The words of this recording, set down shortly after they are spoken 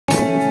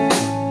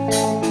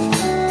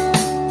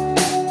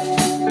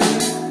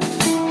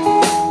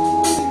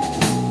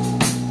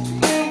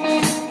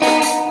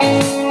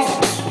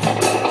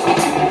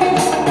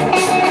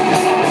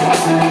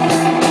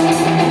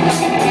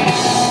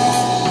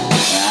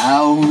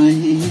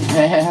only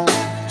have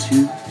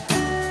two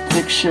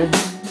pictures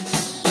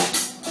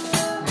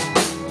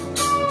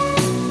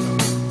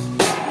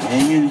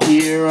hanging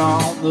here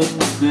on the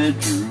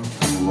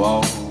bedroom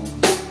wall.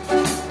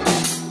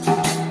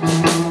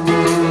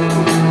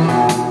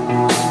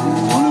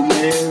 One of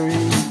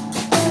Mary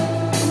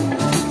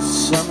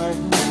Summer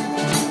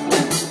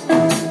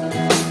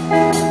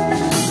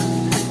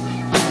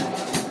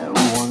and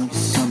one of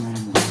Summer.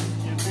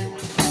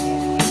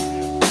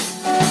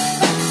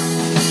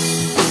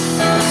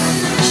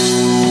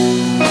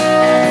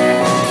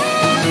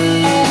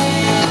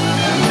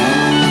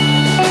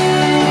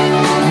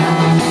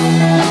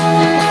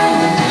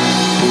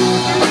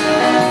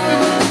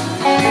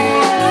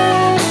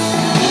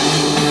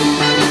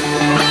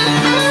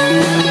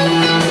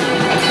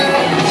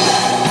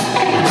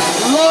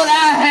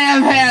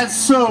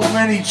 So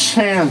many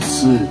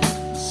chances,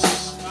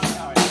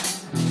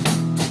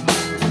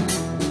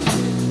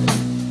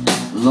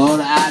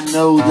 Lord, I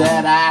know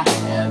that I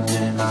have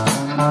been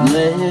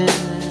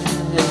blessed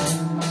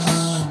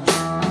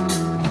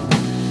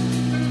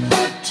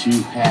to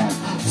have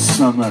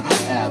Summer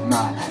at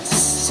my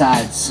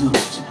side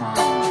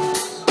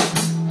sometimes,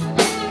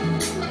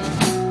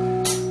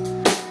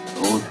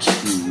 or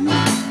two.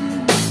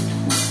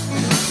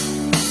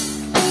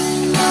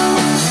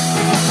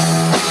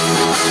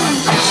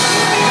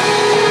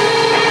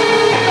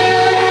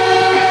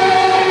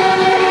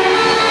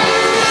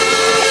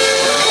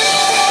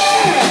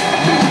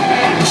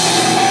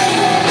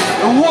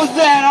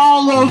 That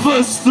all of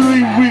us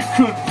three we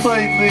could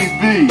plainly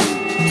be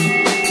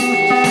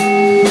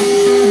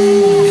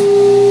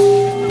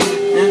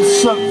in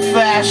some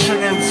fashion,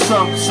 in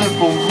some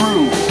simple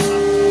rule,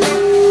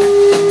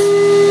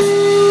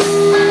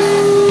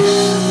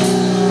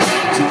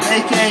 to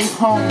make a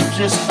home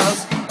just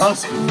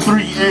us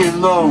three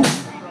alone.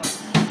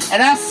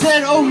 And I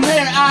said, oh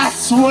man, I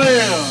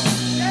swear.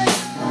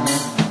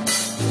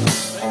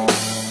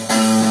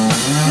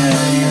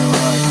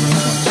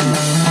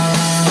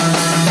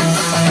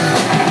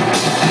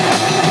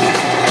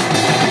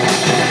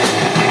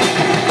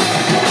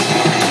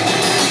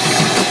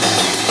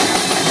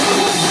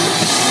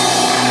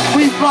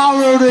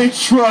 Borrowed a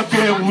truck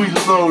and we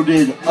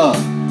loaded up.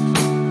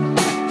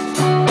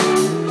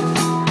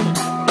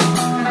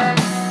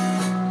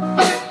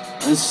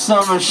 And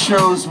Summer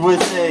shows with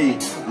the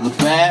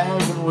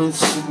bag and with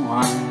some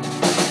wine.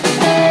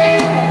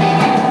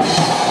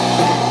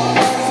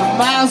 Some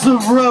miles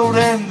of road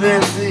and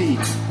then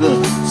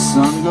the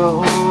sun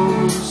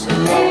goes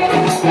low.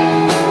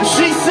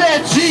 She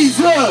said,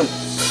 Jesus,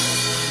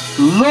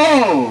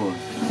 Lord.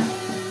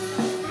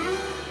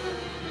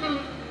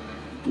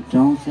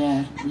 Don't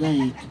that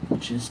lake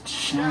just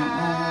shine?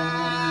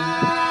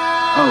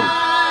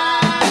 Oh.